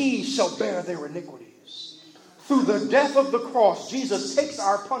 for he shall bear their iniquities. Through the death of the cross, Jesus takes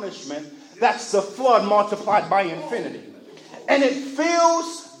our punishment. That's the flood multiplied by infinity. And it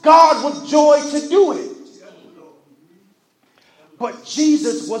fills God with joy to do it. But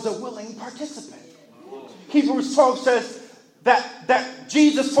Jesus was a willing participant. Hebrews 12 says that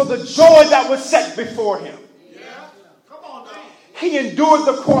Jesus, for the joy that was set before him, he endured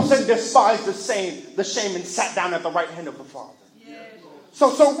the cross and despised the shame and sat down at the right hand of the Father.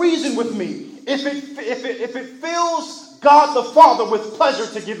 So reason with me. If it fills God the Father with pleasure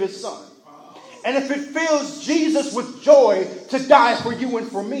to give his son, and if it fills Jesus with joy to die for you and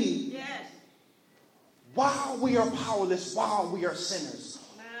for me, while we are powerless, while we are sinners,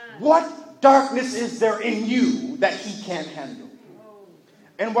 what darkness is there in you that he can't handle?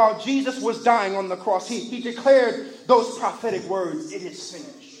 And while Jesus was dying on the cross, he declared those prophetic words, "It is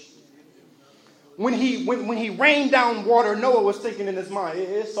finished." When he rained down water, Noah was thinking in his mind,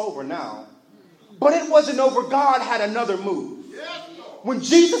 it's over now. But it wasn't over. God had another move. When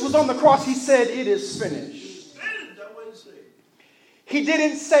Jesus was on the cross, he said, "It is finished." He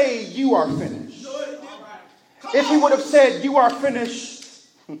didn't say, "You are finished." If he would have said, "You are finished,"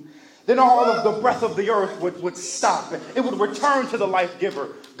 then all of the breath of the earth would stop. It would return to the life giver.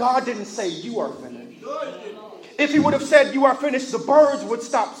 God didn't say, "You are finished." If he would have said, "You are finished," the birds would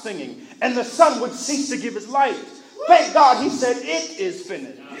stop singing and the sun would cease to give his light. Thank God he said, "It is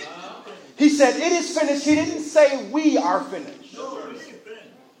finished." He said, "It is finished." He didn't say, "We are finished."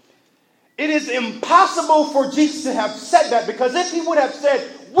 It is impossible for Jesus to have said that, because if he would have said,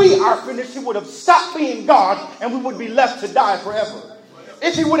 "We are finished," he would have stopped being God and we would be left to die forever.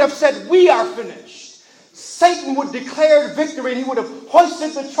 If he would have said, "We are finished," Satan would declare victory and he would have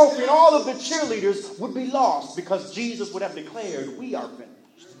hoisted the trophy and all of the cheerleaders would be lost, because Jesus would have declared, "We are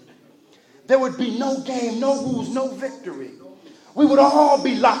finished." There would be no game, no rules, no victory. We would all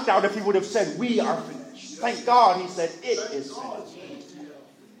be locked out if he would have said, "We are finished." Thank God he said, "It is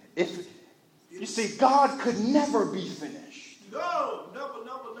finished." You see, God could never be finished.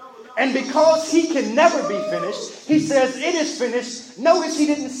 And because he can never be finished, he says, "It is finished." Notice he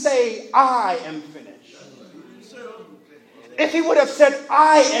didn't say, "I am finished." If he would have said,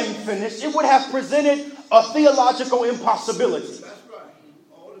 "I am finished," it would have presented a theological impossibility.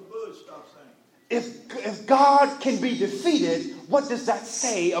 If God can be defeated, what does that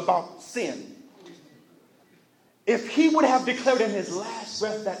say about sin? If he would have declared in his last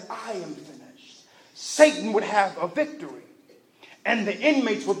breath that "I am finished," Satan would have a victory. And the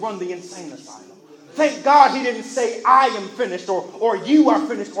inmates would run the insane asylum. Thank God he didn't say, "I am finished," or "You are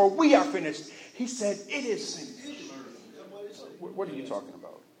finished," or "We are finished." He said, "It is finished." What are you talking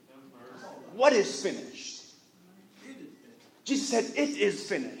about? What is finished? Jesus said, "It is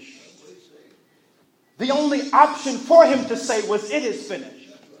finished." The only option for him to say was, "It is finished."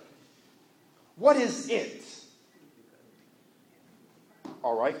 What is it?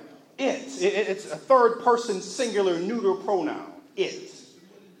 All right. It's a third person singular neuter pronoun. It.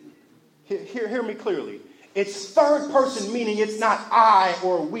 Hear me clearly. It's third person, meaning it's not I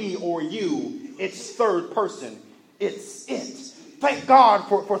or we or you. It's third person. It's it. Thank God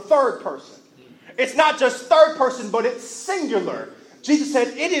for third person. It's not just third person, but it's singular. Jesus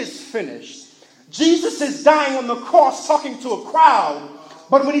said, "It is finished." Jesus is dying on the cross talking to a crowd.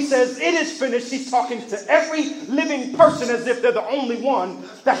 But when he says, "It is finished," he's talking to every living person as if they're the only one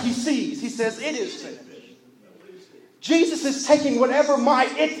that he sees. He says, "It is finished." Jesus is taking whatever my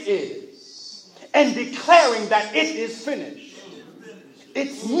it is and declaring that it is finished.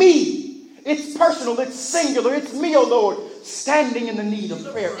 It's me. It's personal. It's singular. It's me, O Lord, standing in the need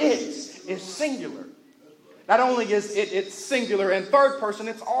of prayer. It is singular. Not only is it's singular and third person,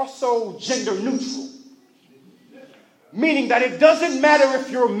 it's also gender neutral. Meaning that it doesn't matter if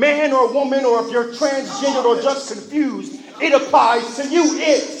you're a man or a woman or if you're transgendered or just confused. It applies to you.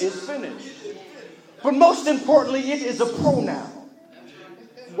 It is finished. But most importantly, it is a pronoun.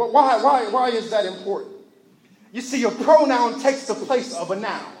 Why is that important? You see, a pronoun takes the place of a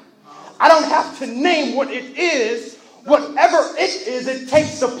noun. I don't have to name what it is. Whatever it is, it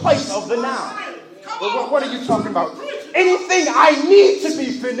takes the place of the noun. What are you talking about? Anything I need to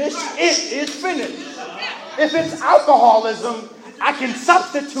be finished, it is finished. If it's alcoholism, I can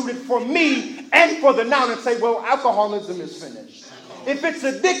substitute it for me and for the noun and say, well, alcoholism is finished. If it's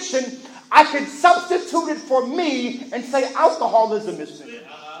addiction, I can substitute it for me and say alcoholism is finished.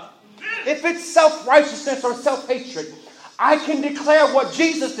 If it's self-righteousness or self-hatred, I can declare what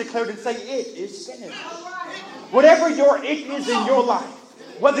Jesus declared and say it is finished. Whatever your it is in your life,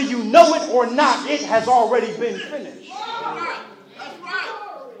 whether you know it or not, it has already been finished.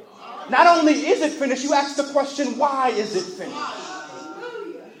 Not only is it finished, you ask the question, why is it finished?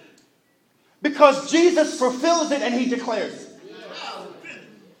 Because Jesus fulfills it and he declares it.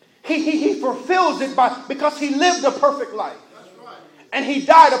 He fulfills it because he lived a perfect life. And he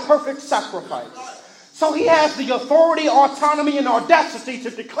died a perfect sacrifice. So he has the authority, autonomy, and audacity to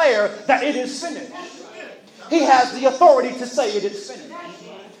declare that it is finished. He has the authority to say it is finished.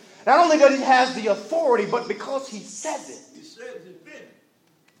 Not only does he have the authority, but because he says it,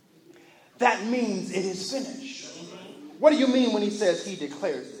 that means it is finished. What do you mean when he says he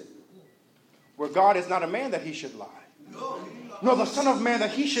declares it? Where God is not a man that he should lie, nor the Son of Man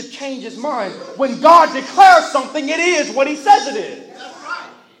that he should change his mind. When God declares something, it is what he says it is.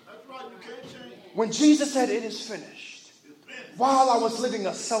 When Jesus said it is finished, while I was living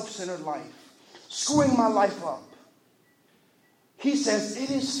a self-centered life, screwing my life up, he says it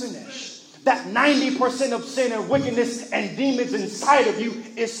is finished. That 90% of sin and wickedness and demons inside of you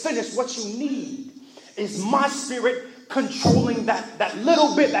is finished. What you need is my spirit controlling that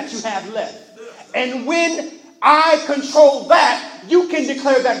little bit that you have left. And when I control that, you can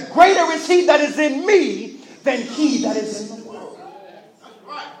declare that greater is he that is in me than he that is in the world.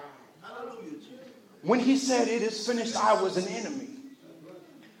 When he said it is finished, I was an enemy.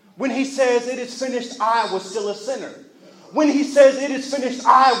 When he says it is finished, I was still a sinner. When he says it is finished,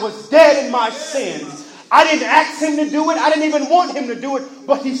 I was dead in my sins. I didn't ask him to do it. I didn't even want him to do it.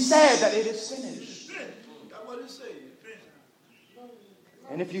 But he said that it is finished.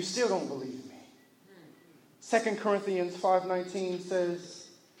 And if you still don't believe me, 2 Corinthians 5:19 says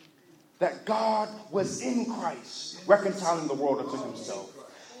that God was in Christ, reconciling the world unto himself,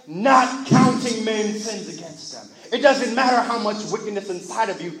 not counting men's sins against them. It doesn't matter how much wickedness inside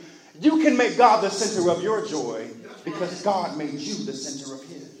of you. You can make God the center of your joy because God made you the center of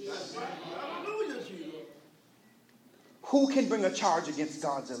his. Who can bring a charge against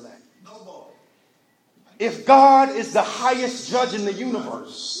God's elect? If God is the highest judge in the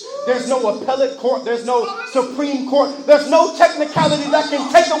universe, there's no appellate court, there's no Supreme Court, there's no technicality that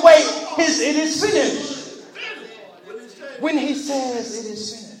can take away his it is finished. When he says it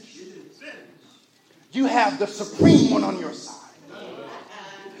is finished, you have the supreme one on your side.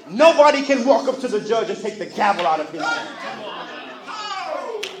 Nobody can walk up to the judge and take the gavel out of his hand.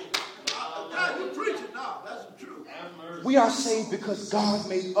 We are saved because God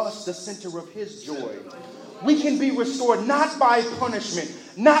made us the center of his joy. We can be restored not by punishment,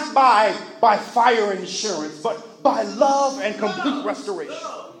 not by fire insurance, but by love and complete restoration.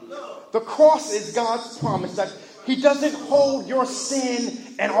 The cross is God's promise that he doesn't hold your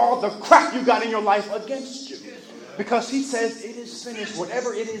sin and all the crap you got in your life against you. Because he says it is finished,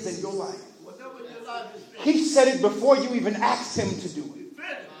 whatever it is in your life. He said it before you even asked him to do it.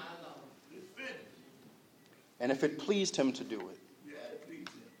 And if it pleased him to do it,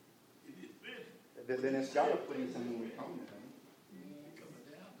 then it's got to please him when we come to him.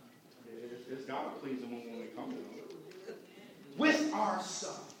 It's got to please him when we come to him. With our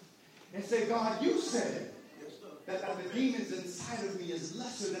stuff. And say, God, you said that the demons inside of me is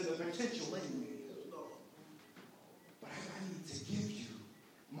lesser than the potential in me. But I need to give you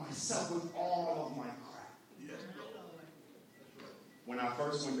myself with all of my crap. When I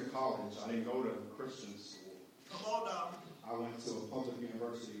first went to college, I didn't go to Christian school. I went to a public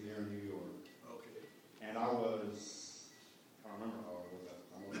university there in New York. And I don't remember how old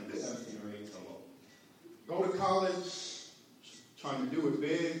I was. I was 17 or 18 or low. Go to college, trying to do it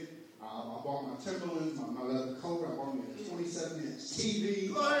big. I bought my Timberlands, my leather coat. I bought me a 27-inch TV.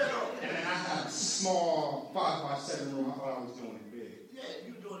 And then I had a small 5x7 room. I thought I was doing it big. Yeah,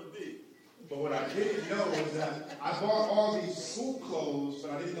 you were doing it big. But what I didn't know was that I bought all these school clothes,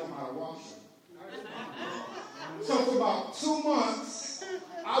 but I didn't know how to wash them. So for about 2 months,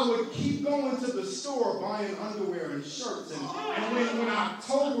 I would keep going to the store buying underwear and shirts. And when the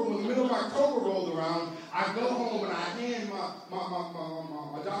middle of October rolled around, I'd go home and I'd hand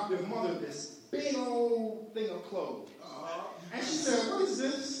my adoptive mother this big old thing of clothes. And she said, what is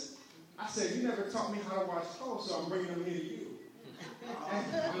this? I said, you never taught me how to wash clothes, so I'm bringing them here to you. And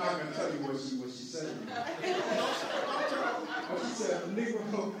I'm not going to tell you what she said to me. But she said,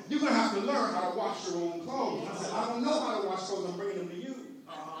 Negro, you're going to have to learn how to wash your own clothes. I said, I don't know how to wash clothes, I'm bringing them to you.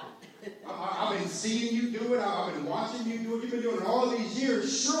 I've been seeing you do it. I've been watching you do it. You've been doing it all these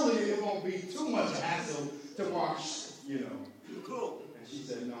years. Surely it won't be too much hassle to wash, And she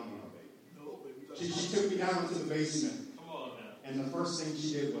said, no, baby. She took me down to the basement. And the first thing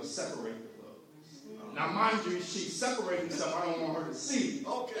she did was separate the clothes. Now, mind you, she's separating stuff I don't want her to see.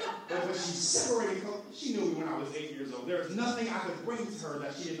 Okay. But when she's separating clothes, she knew me when I was 8 years old. There's nothing I could bring to her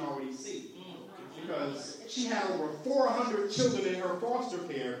that she didn't already see. Because she had over 400 children in her foster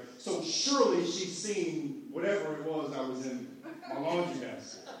care, so surely she's seen whatever it was that was in my laundry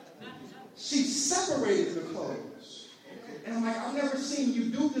basket. She separated the clothes. And I'm like, I've never seen you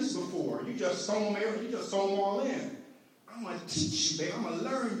do this before. You just throw them all in. I'm going to teach you, babe. I'm going to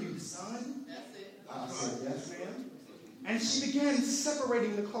learn you, son. I said, yes, ma'am. And she began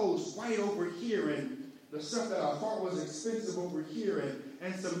separating the clothes right over here, and the stuff that I thought was expensive over here,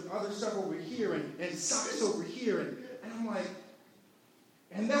 and some other stuff over here, and socks over here. And I'm like,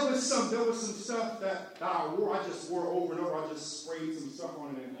 and there was some stuff that I wore. I just wore over and over. I just sprayed some stuff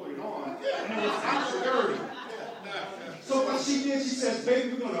on it and put it on. And it was actually dirty. So what she did, she says,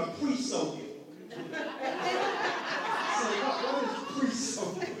 baby, we're going to pre-soak it. I said, what is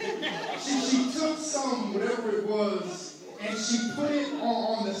pre-soak? She took some, whatever it was, and she put it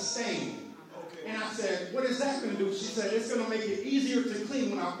on the stain. And I said, what is that going to do? She said, it's going to make it easier to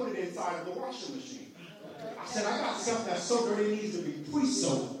clean when I put it inside of the washing machine. I said, I got stuff that's so dirty it needs to be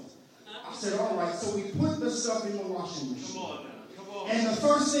pre-soaked. I said, all right. So we put the stuff in the washing machine. Come on. And the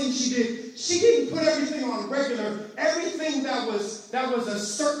first thing she did, she didn't put everything on regular. Everything that was a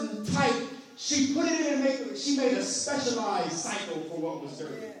certain type, she put it in and she made a specialized cycle for what was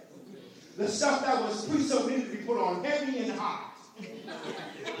dirty. The stuff that was pre-soaked needed to be put on heavy and hot.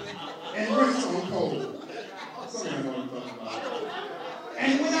 And rinsed on cold. Somebody know what I'm talking about.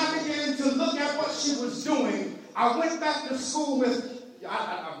 And when I began to look at what she was doing, I went back to school with,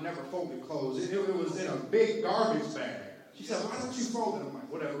 I've never folded clothes. It was in a big garbage bag. She said, why don't you fold it? I'm like,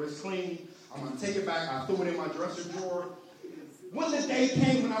 whatever, it's clean. I'm going to take it back. I threw it in my dresser drawer. When the day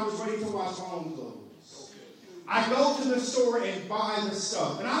came when I was ready to wash my own clothes, I go to the store and buy the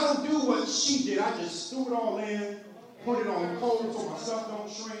stuff. And I don't do what she did. I just threw it all in, put it on cold so my stuff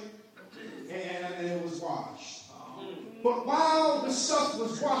don't shrink, and it was washed. But while the stuff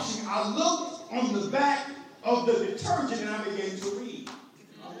was washing, I looked on the back of the detergent and I began to read.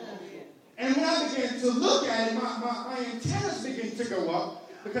 And when I began to look at it, my antennas began to go up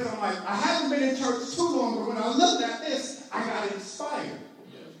because I'm like, I haven't been in church too long, but when I looked at this, I got inspired.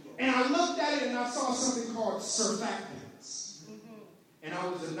 And I looked at it and I saw something called surfactants. And I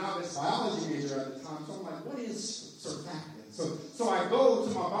was a novice biology major at the time, so I'm like, what is surfactant? So I go to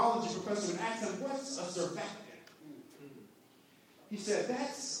my biology professor and ask him, what's a surfactant? He said,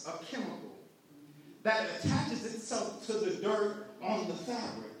 that's a chemical that attaches itself to the dirt on the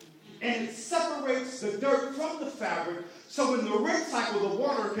fabric. And it separates the dirt from the fabric, so in the rinse cycle, the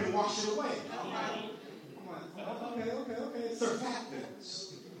water can wash it away. I'm like, okay,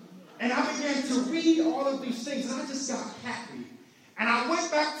 surfactants. And I began to read all of these things, and I just got happy. And I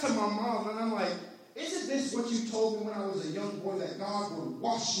went back to my mom, and I'm like, isn't this what you told me when I was a young boy, that God would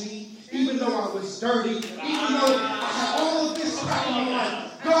wash me, even though I was dirty, even though I had all of this crap in my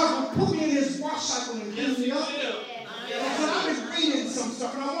life? God would put me in his wash cycle and clean me up. And I've been reading some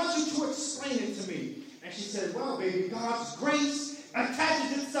stuff, and I want you to explain it to me. And she said, well, baby, God's grace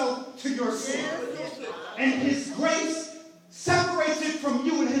attaches itself to your sin. And his grace separates it from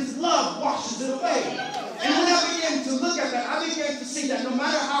you, and his love washes it away. And when I began to look at that, I began to see that no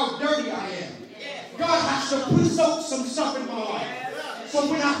matter how dirty I am, God has to pre-soak some stuff in my life.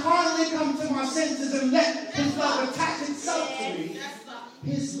 So when I finally come to my senses and let his love attach itself to me,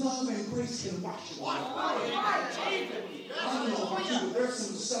 his love and grace can wash it away. I don't know about you, but there's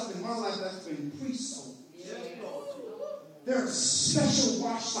some stuff in my life that's been pre-soaked. There are special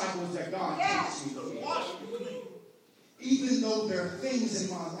wash cycles that God takes me through. Even though there are things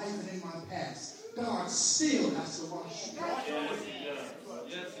in my life and in my past, God still has to wash me.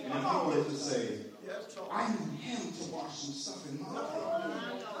 And if I wanted to say, I need him to wash some stuff in my life,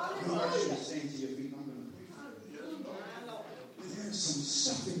 I want you to stand to your feet. I'm going to pray for you. There's some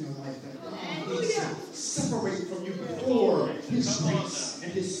stuff in your life that God needs to separate from you before his grace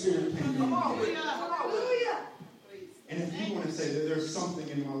and his spirit can be in you. And if you want to say that there's something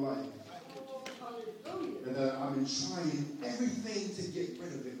in my life that I've been trying everything to get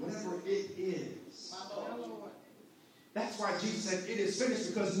rid of it, whatever it is. That's why Jesus said it is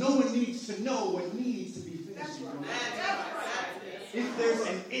finished, because no one needs to know what needs to be finished in your life. If there's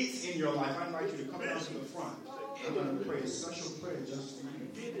an it in your life, I invite you to come down to the front. I'm going to pray a special prayer just for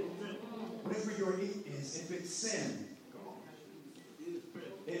you. Whatever your it is, if it's sin,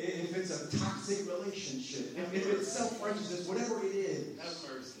 if it's a toxic relationship, if it's self-righteousness, whatever it is,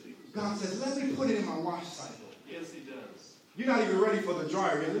 God says, let me put it in my wash cycle. Yes, he does. You're not even ready for the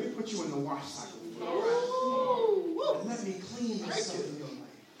dryer yet. Let me put you in the wash cycle And let me clean this up in your life.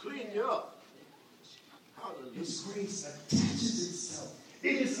 Clean you up. Hallelujah. His grace attaches itself.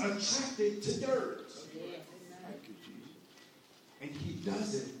 It is attracted to dirt. Thank you, Jesus. And he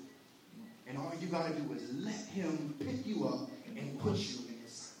does it. And all you got to do is let him pick you up and put you in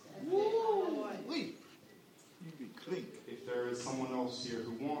his side. You be clean. If there is someone else here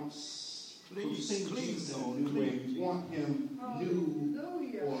who wants to sing Clean, Jesus in a Lord, new way, clean. you want him new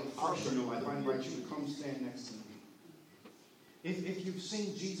or fresh in your life, I invite you to come stand next to me. If you've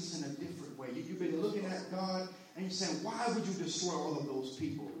seen Jesus in a different way, you've been looking at God and you're saying, why would you destroy all of those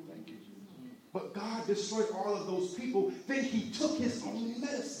people? Thank you, Jesus. But God destroyed all of those people. Then he took his own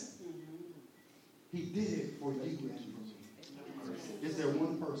medicine. He did it for you and for me. Is there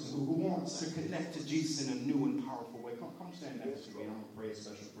one person who wants to connect to Jesus in a new and powerful way? Come stand next to me. I'm going to pray a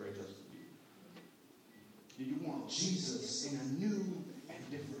special prayer just for you. Do you want Jesus in a new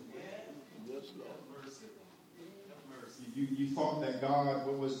and different way? Yes, Lord. You thought that God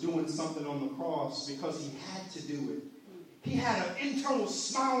was doing something on the cross because he had to do it. He had an internal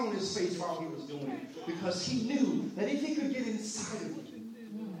smile on his face while he was doing it because he knew that if he could get inside of you,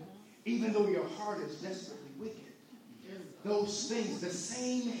 even though your heart is desperately wicked, those things, the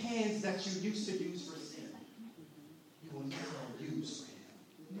same hands that you used to use for sin, you will now use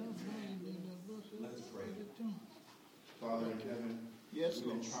for him. Let's pray. Father in heaven, Yes, we've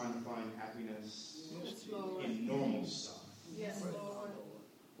been Lord. trying to find happiness Yes, Lord. in normal stuff. Yes, Lord.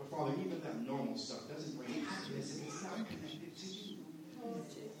 But Father, even that normal stuff doesn't bring happiness if it's not connected to you.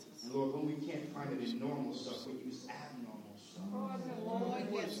 And Lord, when we can't find it in normal stuff, we use abnormal stuff. Lord,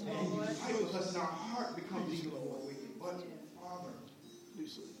 yes, And you Lord. fight with us and our heart becomes even more wicked. But Father,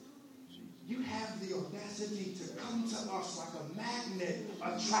 Lisa. you have the audacity to come to us like a magnet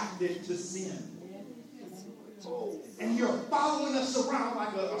attracted to sin. And you're following us around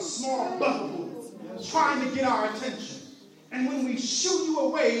like a small bugaboo, trying to get our attention. And when we shoo you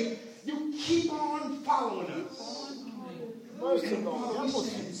away, you keep on following us. Mercy, And Lord. Father, Help we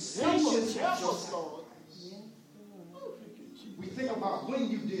us. stand Help spacious us. at Help your us, Lord. We think about when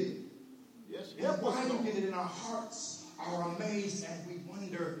you did it. Yes, And help why us, you Lord. did it in our hearts are amazed and we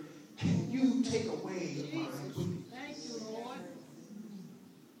wonder, can you take away my iniquity? Thank you, Lord.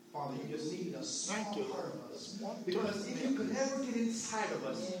 Father, you just need a small Thank you, part Lord. of us. Because if you could ever get inside of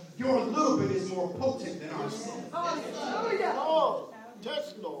us, your little bit is more potent than our sin. Hallelujah. Lord,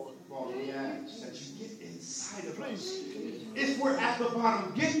 touch, Lord. Father, we ask that you get inside of us. Please. If we're at the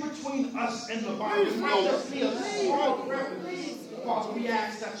bottom, get between us and the bottom. It might just be a small crevice. Father, we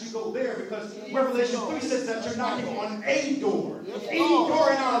ask that you go there because Revelation 3 says that you're knocking on a door. Any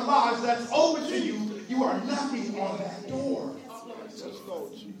door in our lives that's open to you, you are knocking on that door. Yes,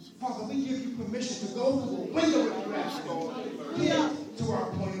 Lord Jesus. Father, we give you permission to go through a window if you ask, Lord. Get to our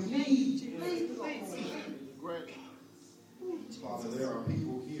point of need. Grant. Father, there are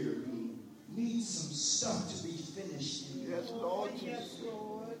people here who need some stuff to be finished in you. Yes, Lord Jesus. Yes,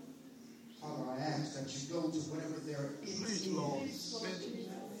 Lord. Father, I ask that you go to whatever there is. Please, in Lord. it. Finish.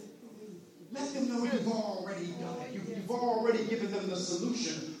 Let them know you've already done it. You've already given them the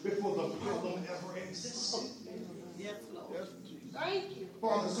solution before the problem ever existed. Yes, Lord. Yes, Jesus. Thank you.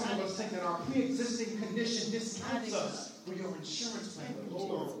 Father, some of us think that our pre-existing condition discounts us for your insurance plan. But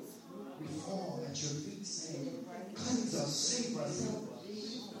Lord, we fall at your feet saying, cleanse us, save us, help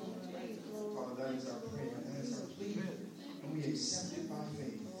us. Father, that is our prayer, that is our plea, and we accept it by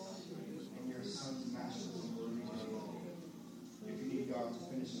faith in your Son's matchless and worthy name. If you need God to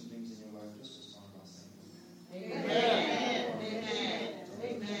finish